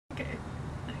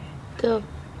Go.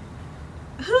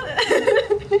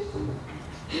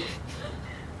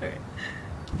 Alright.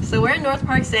 So we're in North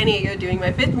Park, San Diego doing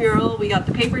my 5th mural. We got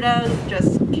the paper done,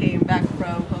 just came back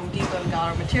from Home Depot and got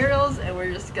our materials, and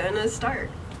we're just gonna start.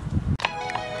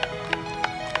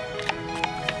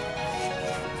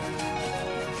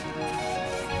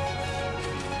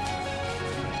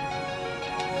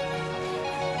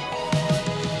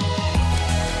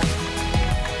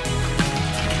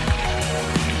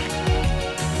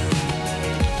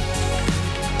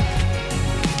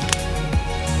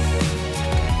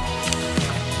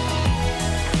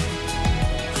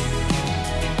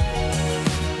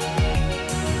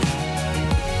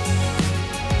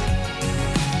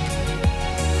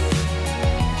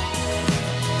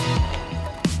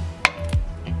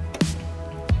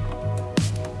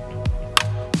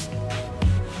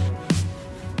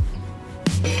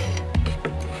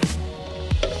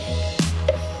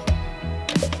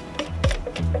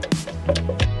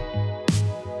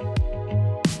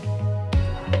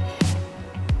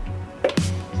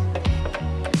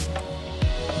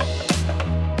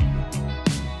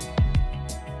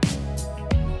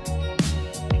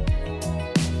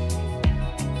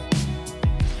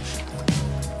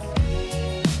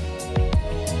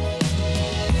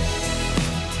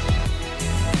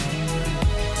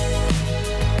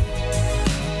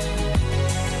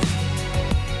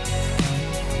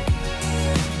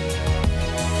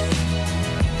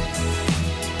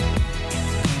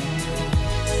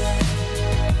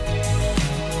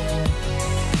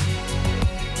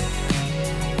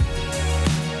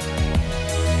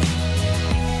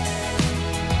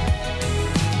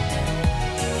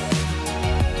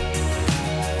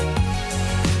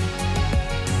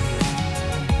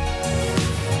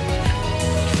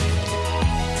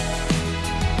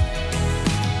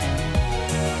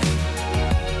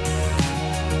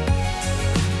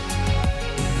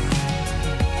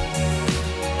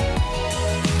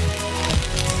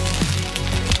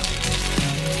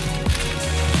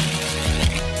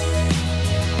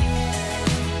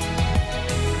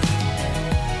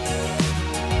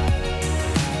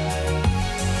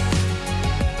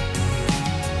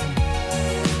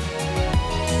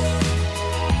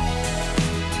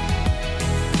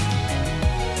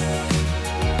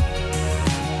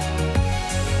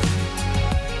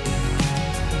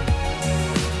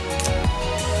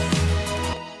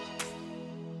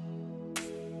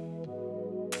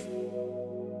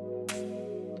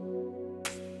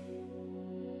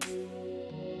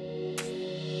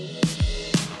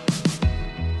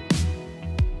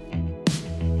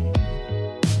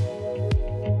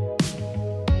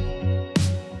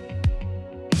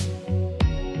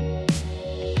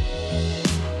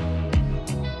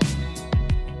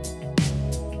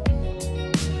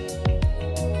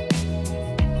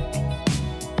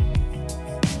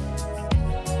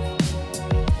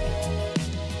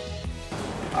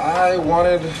 I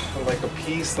wanted like a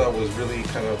piece that was really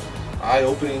kind of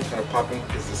eye-opening, kind of popping,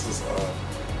 because this is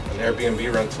an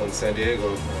Airbnb rental in San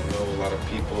Diego. I know a lot of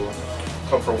people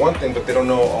come for one thing, but they don't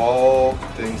know all the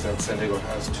things that San Diego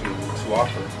has to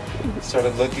offer.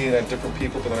 Started looking at different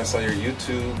people, but then I saw your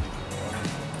YouTube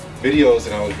videos,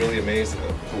 and I was really amazed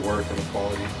at the work and the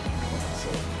quality. So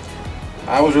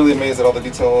I was really amazed at all the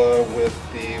detail with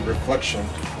the reflection.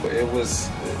 It was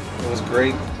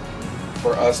great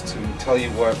for us to tell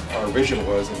you what our vision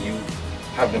was, and you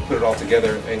having to put it all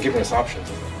together and giving us options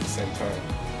at the same time.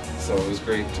 So it was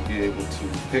great to be able to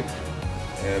pick,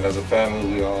 and as a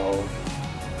family we all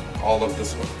love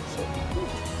this one.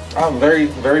 So I'm very,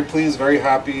 very pleased, very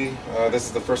happy. This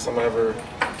is the first time I ever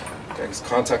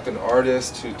contacted an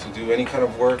artist to do any kind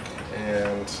of work,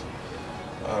 and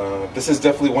this is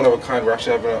definitely one of a kind. We're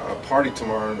actually having a party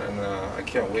tomorrow, and I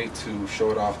can't wait to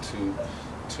show it off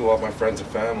to all my friends and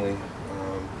family.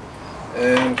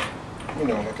 And you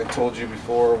know, like I told you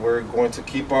before, we're going to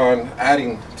keep on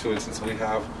adding to it, since we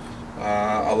have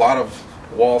a lot of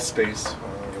wall space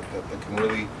that can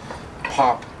really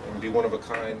pop and be one of a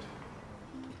kind.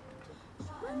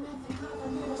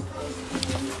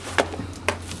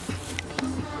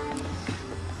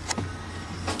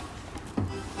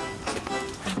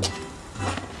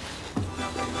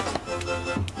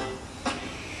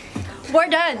 We're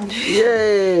done!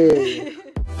 Yay!